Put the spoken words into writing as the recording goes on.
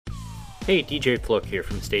Hey, DJ Flook here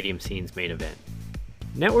from Stadium Scene's Main Event.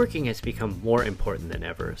 Networking has become more important than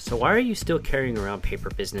ever, so why are you still carrying around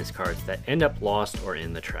paper business cards that end up lost or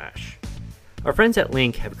in the trash? Our friends at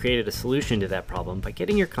Link have created a solution to that problem by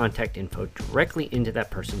getting your contact info directly into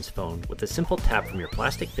that person's phone with a simple tap from your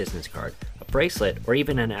plastic business card, a bracelet, or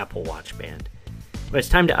even an Apple Watch band. When it's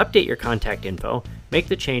time to update your contact info, make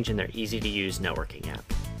the change in their easy-to-use networking app.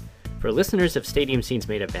 For listeners of Stadium Scene's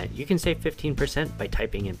Main Event, you can save 15% by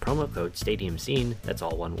typing in promo code Stadium Scene, that's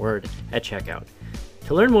all one word, at checkout.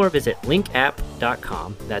 To learn more, visit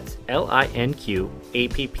linkapp.com, that's linqapp.com.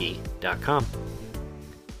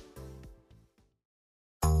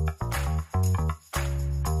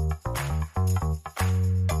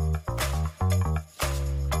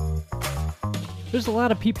 There's a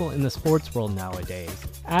lot of people in the sports world nowadays.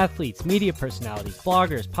 Athletes, media personalities,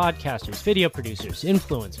 bloggers, podcasters, video producers,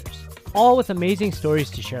 influencers. All with amazing stories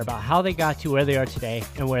to share about how they got to where they are today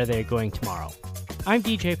and where they're going tomorrow. I'm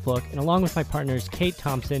DJ Flook, and along with my partners Kate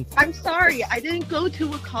Thompson. I'm sorry, I didn't go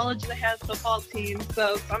to a college that has football teams,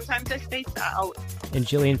 so sometimes I spaced out. And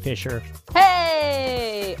Jillian Fisher.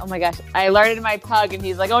 Hey! Oh my gosh, I alerted my pug and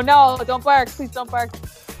he's like, oh no, don't bark, please don't bark.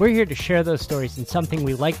 We're here to share those stories in something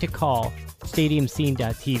we like to call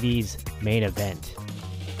StadiumScene.tv's Main Event.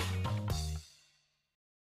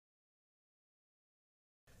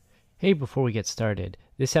 Hey, before we get started,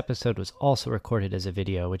 this episode was also recorded as a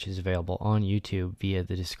video, which is available on YouTube via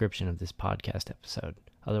the description of this podcast episode.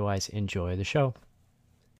 Otherwise, enjoy the show.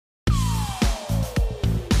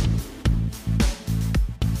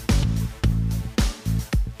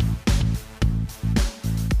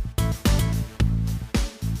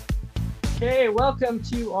 Okay, welcome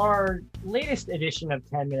to our latest edition of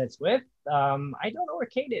 10 Minutes With. I don't know where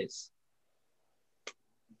Kate is.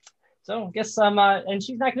 So I guess and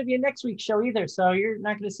she's not going to be in next week's show either. So you're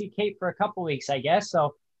not going to see Kate for a couple weeks, I guess.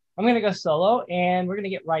 So I'm going to go solo and we're going to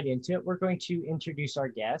get right into it. We're going to introduce our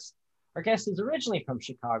guest. Our guest is originally from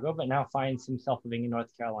Chicago, but now finds himself living in North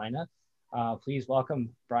Carolina. Please welcome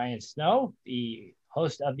Brian Snow, the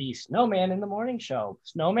host of the Snowman in the Morning Show.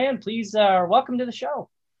 Snowman, please welcome to the show.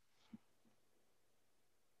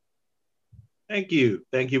 Thank you.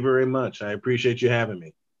 Thank you very much. I appreciate you having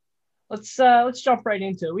me. Let's jump right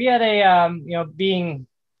into it. We had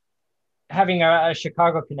having a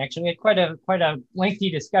Chicago connection. We had quite a lengthy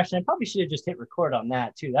discussion. I probably should have just hit record on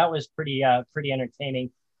that too. That was pretty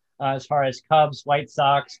entertaining as far as Cubs, White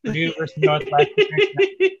Sox, Purdue versus Northwestern.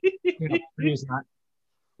 Purdue's not.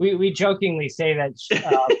 We jokingly say that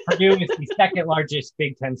Purdue is the second largest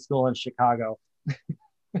Big Ten school in Chicago.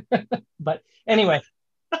 But anyway.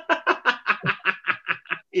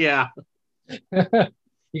 Yeah.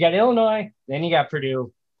 You got Illinois, then you got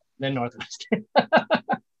Purdue, then Northwestern.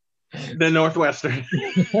 Then Northwestern.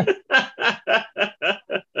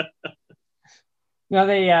 No,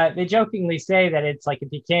 they jokingly say that it's like if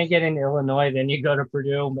you can't get into Illinois, then you go to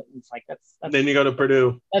Purdue. But it's like that's then you go to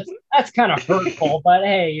Purdue. That's kind of hurtful. But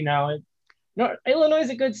hey, Illinois is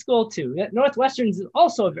a good school too. Northwestern is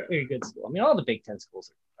also a very good school. I mean, all the Big Ten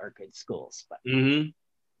schools are good schools. But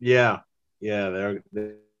yeah, they're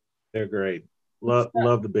great. Love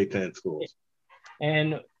the Big Ten schools.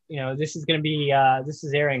 And this is going to be this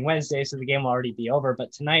is airing Wednesday, so the game will already be over.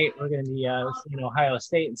 But tonight we're going to be seeing Ohio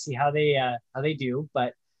State and see how they do.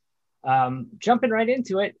 But jumping right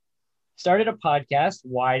into it, started a podcast.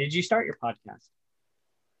 Why did you start your podcast?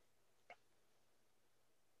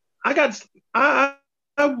 I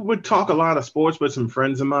would talk a lot of sports with some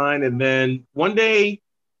friends of mine, and then one day,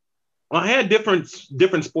 I had different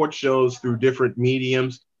sports shows through different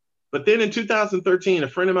mediums. But then in 2013, a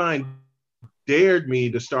friend of mine dared me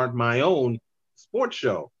to start my own sports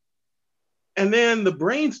show. And then the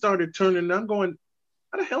brain started turning, and I'm going,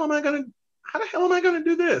 how the hell am I going to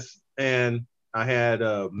do this? And I had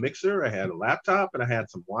a mixer, I had a laptop, and I had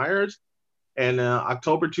some wires. And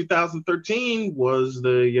October 2013 was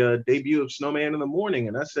the debut of Snowman in the Morning.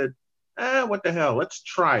 And I said, what the hell? Let's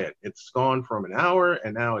try it. It's gone from an hour,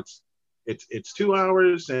 and now it's 2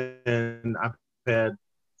 hours. And I've had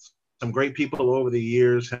some great people over the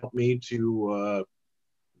years help me to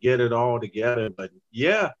get it all together. But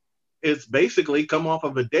yeah, it's basically come off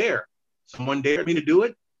of a dare. Someone dared me to do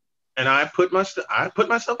it, and I put myself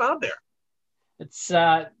out there. It's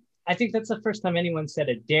I think that's the first time anyone said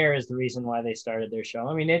a dare is the reason why they started their show.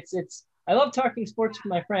 I mean, it's I love talking sports with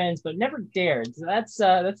my friends, but never dared. So that's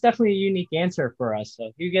definitely a unique answer for us.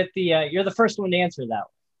 So you get you're the first one to answer that one.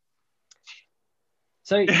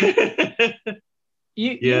 So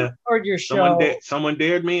you heard your show. Someone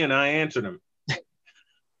dared me, and I answered them.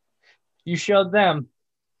 You showed them.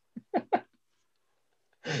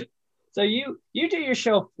 So you do your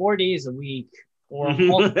show 4 days a week or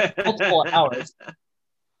multiple hours.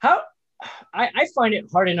 How I find it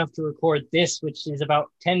hard enough to record this, which is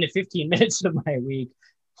about 10 to 15 minutes of my week,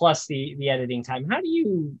 plus the editing time. How do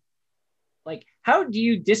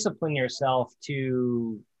you discipline yourself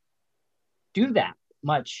to do that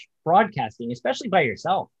much broadcasting, especially by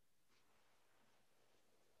yourself?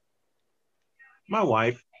 My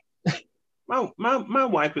wife. My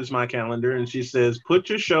wife is my calendar, and she says, put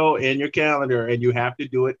your show in your calendar, and you have to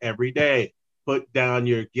do it every day. Put down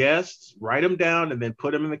your guests, write them down, and then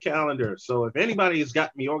put them in the calendar. So if anybody has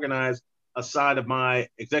got me organized aside of my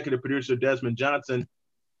executive producer, Desmond Johnson,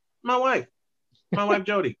 my wife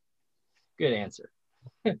Jody. Good answer.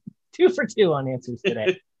 2 for 2 on answers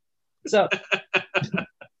today. So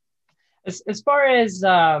as far as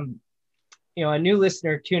a new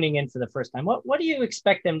listener tuning in for the first time, what do you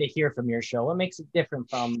expect them to hear from your show? What makes it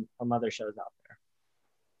different from other shows out there?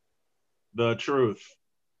 The truth.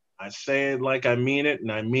 I say it like I mean it,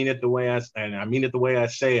 and I mean it the way I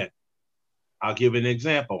say it. I'll give an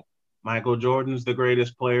example. Michael Jordan's the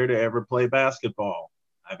greatest player to ever play basketball.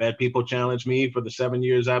 I've had people challenge me for the 7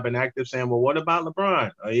 years I've been active saying, well, what about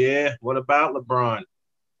LeBron? Oh yeah, what about LeBron?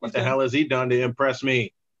 What the hell has he done to impress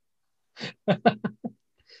me? And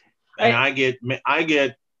I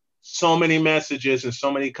get so many messages and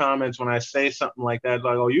so many comments when I say something like that.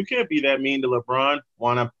 Like, oh, you can't be that mean to LeBron.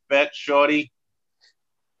 Wanna bet, shorty?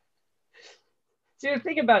 So the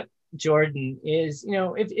thing about Jordan is,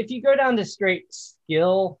 if you go down to straight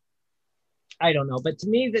skill, I don't know. But to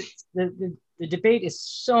me, the debate is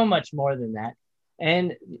so much more than that.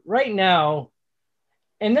 And right now,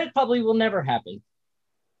 and that probably will never happen.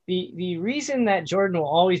 The reason that Jordan will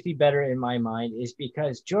always be better in my mind is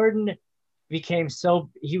because Jordan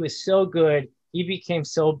he was so good, he became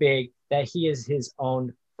so big that he is his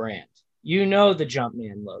own brand. The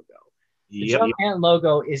Jumpman logo. The Jumpman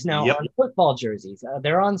logo is now on football jerseys.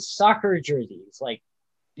 They're on soccer jerseys. Like,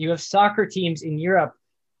 you have soccer teams in Europe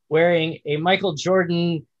wearing a Michael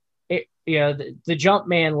Jordan, the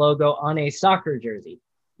Jumpman logo on a soccer jersey.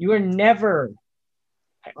 You are never,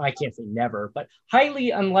 I can't say never, but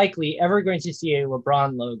highly unlikely ever going to see a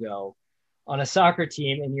LeBron logo on a soccer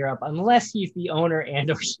team in Europe unless he's the owner and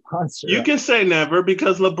or sponsor. You can say never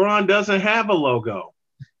because LeBron doesn't have a logo.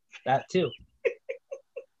 That too.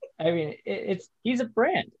 I mean, he's a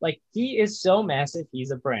brand. Like, he is so massive,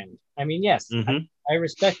 he's a brand. I mean, yes, I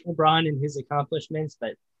respect LeBron and his accomplishments,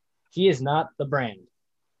 but he is not the brand.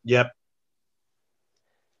 Yep.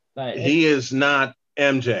 But he is not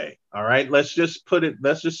MJ. All right. Let's just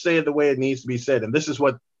say it the way it needs to be said. And this is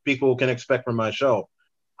what people can expect from my show.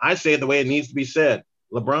 I say it the way it needs to be said.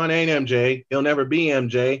 LeBron ain't MJ. He'll never be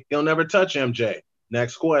MJ. He'll never touch MJ.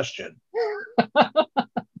 Next question.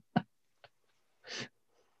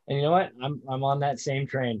 And you know what? I'm on that same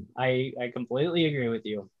train. I completely agree with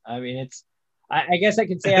you. I mean, I guess I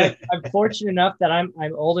could say I'm fortunate enough that I'm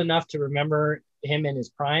old enough to remember him in his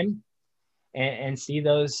prime and see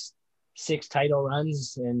those 6 title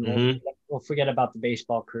runs, and we'll forget about the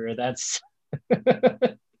baseball career. That's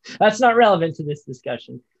that's not relevant to this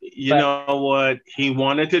discussion. You know what? He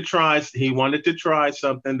wanted to try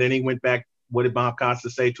something. Then he went back. What did Bob Costa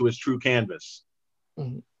say, to his true canvas?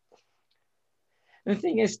 Mm-hmm. The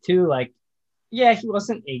thing is too, like, yeah, he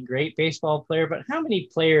wasn't a great baseball player, but how many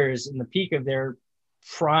players in the peak of their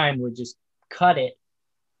prime would just cut it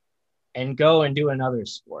and go and do another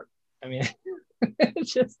sport? I mean,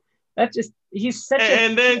 he's such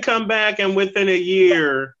and then come back and within a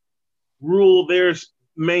year rule their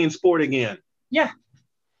main sport again. Yeah.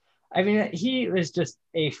 I mean, he was just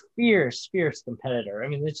a fierce competitor. I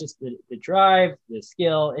mean, it's just the drive, the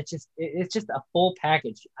skill. It's just a full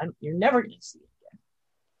package. You're never going to see it again.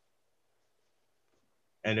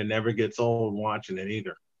 And it never gets old watching it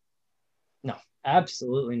either. No,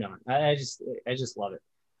 absolutely not. I just love it.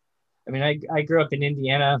 I mean, I grew up in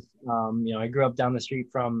Indiana. I grew up down the street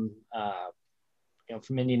from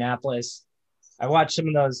Indianapolis. I watched some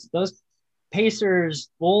of those Pacers,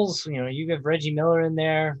 Bulls. You have Reggie Miller in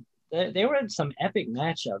there. They were in some epic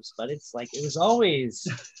matchups, but it's like it was always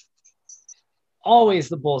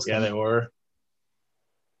the Bulls. Yeah, they were.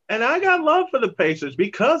 And I got love for the Pacers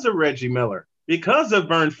because of Reggie Miller, because of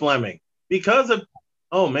Vern Fleming, because of,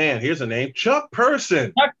 oh man, here's a name, Chuck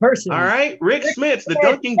Person. Chuck Person. All right, Rick Smits, the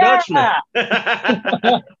Dunking Dutchman.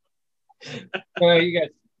 You got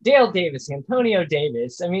Dale Davis, Antonio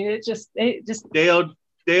Davis. I mean, it just Dale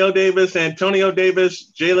Davis, Antonio Davis,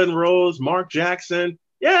 Jalen Rose, Mark Jackson.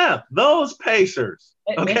 Yeah, those Pacers.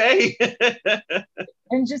 Okay.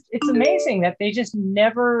 And just, it's amazing that the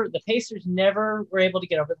Pacers never were able to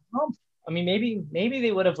get over the hump. I mean, maybe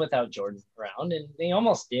they would have without Jordan around, and they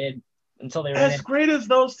almost did until they ran As in. great as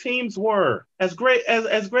those teams were, as great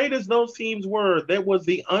as those teams were, there was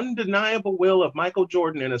the undeniable will of Michael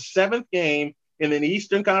Jordan in a seventh game in an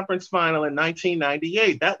Eastern Conference Final in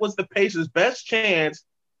 1998. That was the Pacers' best chance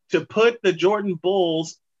to put the Jordan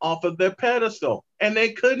Bulls off of their pedestal, and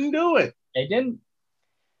they couldn't do it. They didn't.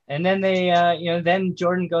 And then they, then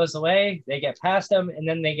Jordan goes away. They get past them, and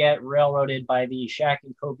then they get railroaded by the Shaq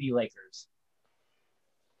and Kobe Lakers.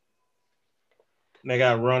 And they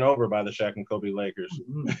got run over by the Shaq and Kobe Lakers.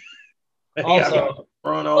 Mm-hmm.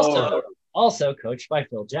 Also coached by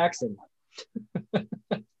Phil Jackson.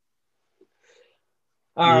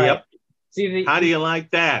 All right. Yep. See, how do you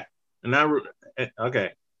like that? And okay.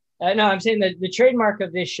 No, I'm saying that the trademark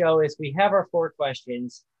of this show is we have our 4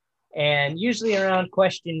 questions. And usually around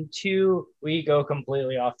question 2, we go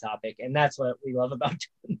completely off topic. And that's what we love about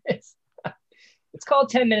doing this. It's called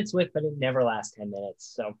 10 Minutes With, but it never lasts 10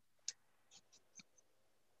 minutes. So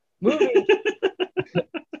moving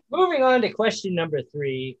on to question number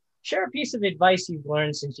 3. Share a piece of advice you've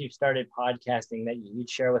learned since you've started podcasting that you'd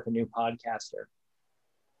share with a new podcaster.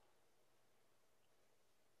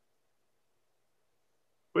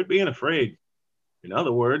 Quit being afraid. In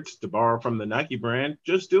other words, to borrow from the Nike brand,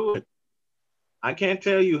 just do it. I can't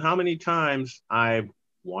tell you how many times I've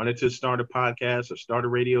wanted to start a podcast or start a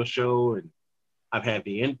radio show, and I've had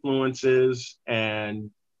the influences,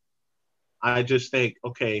 and I just think,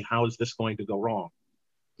 okay, how is this going to go wrong?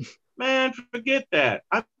 Man, forget that.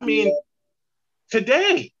 I mean,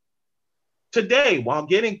 today, while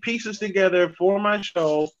getting pieces together for my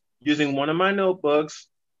show, using one of my notebooks,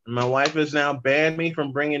 my wife has now banned me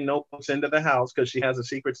from bringing notebooks into the house because she has a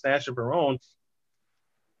secret stash of her own.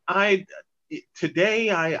 Today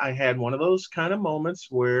I had one of those kind of moments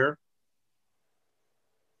where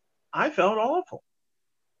I felt awful.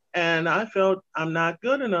 And I felt I'm not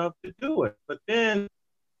good enough to do it. But then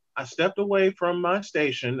I stepped away from my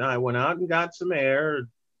station. I went out and got some air.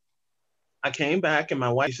 I came back and my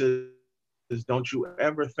wife says, don't you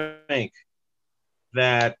ever think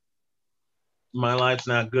that my life's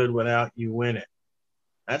not good without you in it.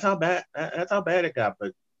 That's how bad it got.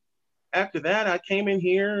 But after that, I came in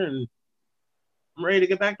here and I'm ready to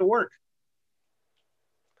get back to work.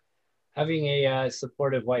 Having a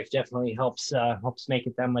supportive wife definitely helps make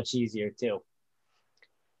it that much easier too.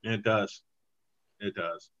 It does. It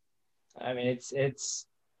does. I mean, it's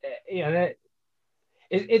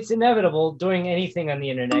inevitable doing anything on the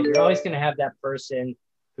internet. You're always going to have that person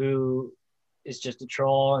who is just a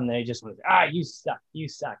troll and they just want to say, you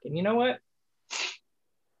suck. And you know what?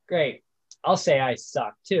 Great. I'll say I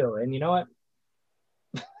suck too. And you know what?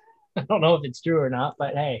 I don't know if it's true or not,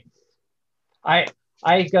 but hey, I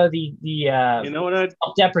go the you know what,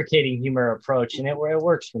 self-deprecating humor approach, and it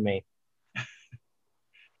works for me.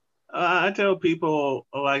 I tell people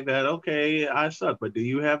like that, okay, I suck, but do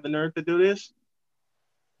you have the nerve to do this?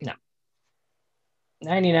 No.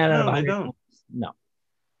 99 out of 100. They don't.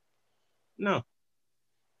 No.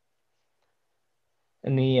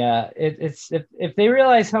 And it's if they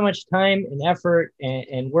realize how much time and effort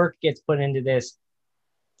and work gets put into this,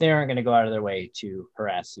 they aren't going to go out of their way to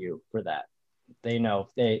harass you for that. They know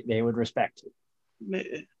they would respect you.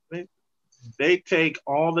 They take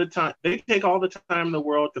all the time. They take all the time in the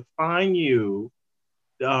world to find you,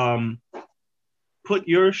 put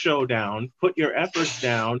your show down, put your efforts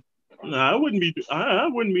down. No, I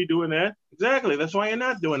wouldn't be doing that. Exactly. That's why you're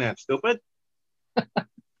not doing that, stupid.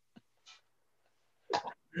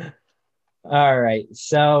 All right.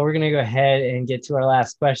 So we're going to go ahead and get to our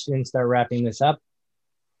last question and start wrapping this up.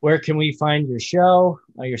 Where can we find your show,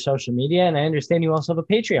 your social media? And I understand you also have a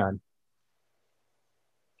Patreon.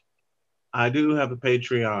 I do have a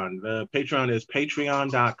Patreon. The Patreon is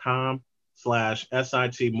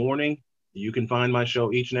patreon.com/SIT Morning. You can find my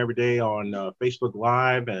show each and every day on Facebook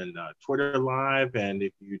Live and Twitter Live. And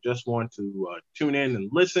if you just want to tune in and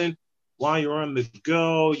listen while you're on the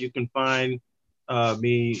go, you can find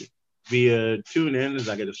me via TuneIn, as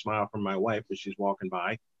I get a smile from my wife as she's walking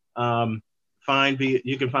by.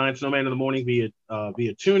 You can find Snowman in the Morning via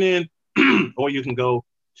TuneIn, or you can go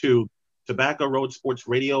to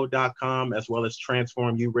TobaccoRoadSportsRadio.com as well as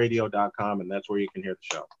TransformURadio.com, and that's where you can hear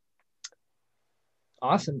the show.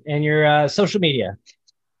 Awesome. And your social media?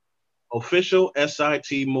 Official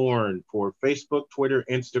SIT Morn for Facebook, Twitter,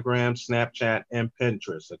 Instagram, Snapchat, and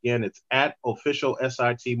Pinterest. Again, it's at Official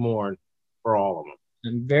SIT Morn for all of them.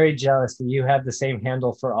 I'm very jealous that you have the same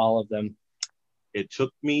handle for all of them. It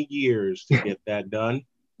took me years to get that done.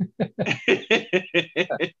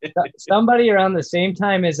 Somebody around the same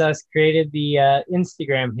time as us created the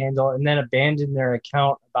Instagram handle and then abandoned their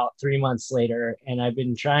account about 3 months later. And I've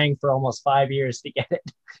been trying for almost 5 years to get it.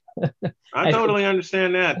 I totally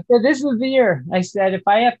understand that. I said, this is the year. I said, if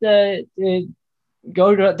I have to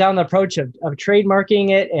go down the approach of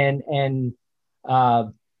trademarking it and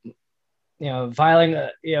filing a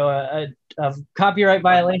copyright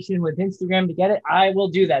violation with Instagram to get it, I will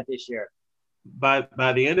do that this year. By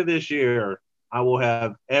the end of this year, I will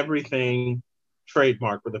have everything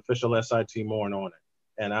trademarked with official SIT Mourn on it.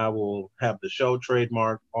 And I will have the show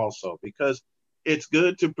trademark also, because it's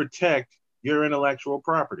good to protect your intellectual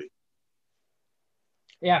property.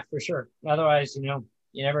 Yeah, for sure. Otherwise, you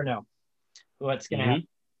never know what's going to happen.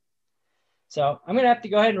 So I'm going to have to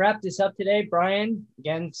go ahead and wrap this up today. Brian,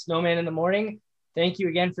 again, Snowman in the Morning, thank you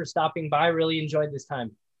again for stopping by. Really enjoyed this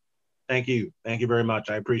time. Thank you. Thank you very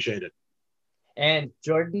much. I appreciate it. And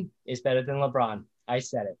Jordan is better than LeBron. I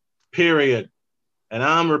said it. Period. And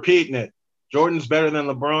I'm repeating it. Jordan's better than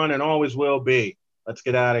LeBron and always will be. Let's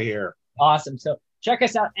get out of here. Awesome. So check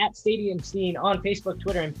us out at Stadium Scene on Facebook,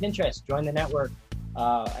 Twitter, and Pinterest. Join the network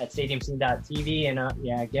at stadiumscene.tv. And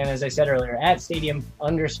again, as I said earlier, at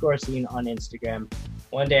stadium_scene on Instagram.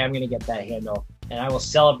 One day I'm going to get that handle, and I will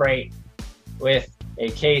celebrate with a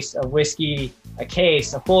case of whiskey, a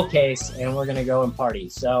full case, and we're going to go and party.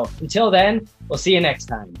 So until then, we'll see you next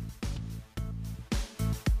time.